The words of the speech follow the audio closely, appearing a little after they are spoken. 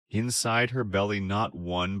Inside her belly, not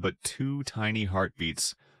one, but two tiny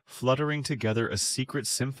heartbeats, fluttering together, a secret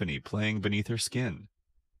symphony playing beneath her skin.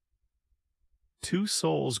 Two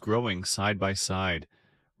souls growing side by side,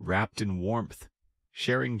 wrapped in warmth,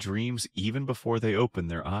 sharing dreams even before they open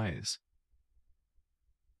their eyes.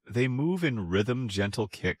 They move in rhythm, gentle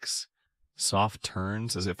kicks, soft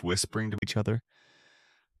turns as if whispering to each other,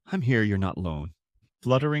 "I'm here, you're not alone,"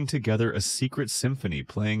 fluttering together, a secret symphony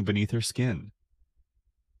playing beneath her skin.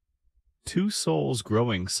 Two souls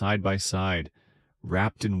growing side by side,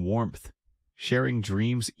 wrapped in warmth, sharing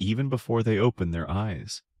dreams even before they open their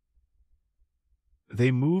eyes.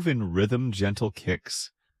 They move in rhythm, gentle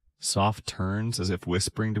kicks, soft turns as if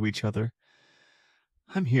whispering to each other,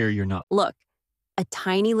 "I'm here, you're not." Look, a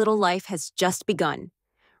tiny little life has just begun.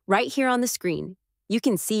 Right here on the screen, you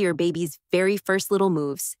can see your baby's very first little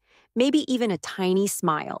moves, maybe even a tiny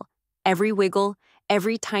smile. Every wiggle,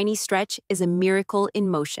 every tiny stretch is a miracle in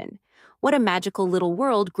motion. What a magical little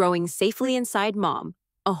world growing safely inside Mom.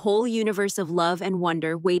 A whole universe of love and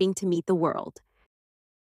wonder waiting to meet the world.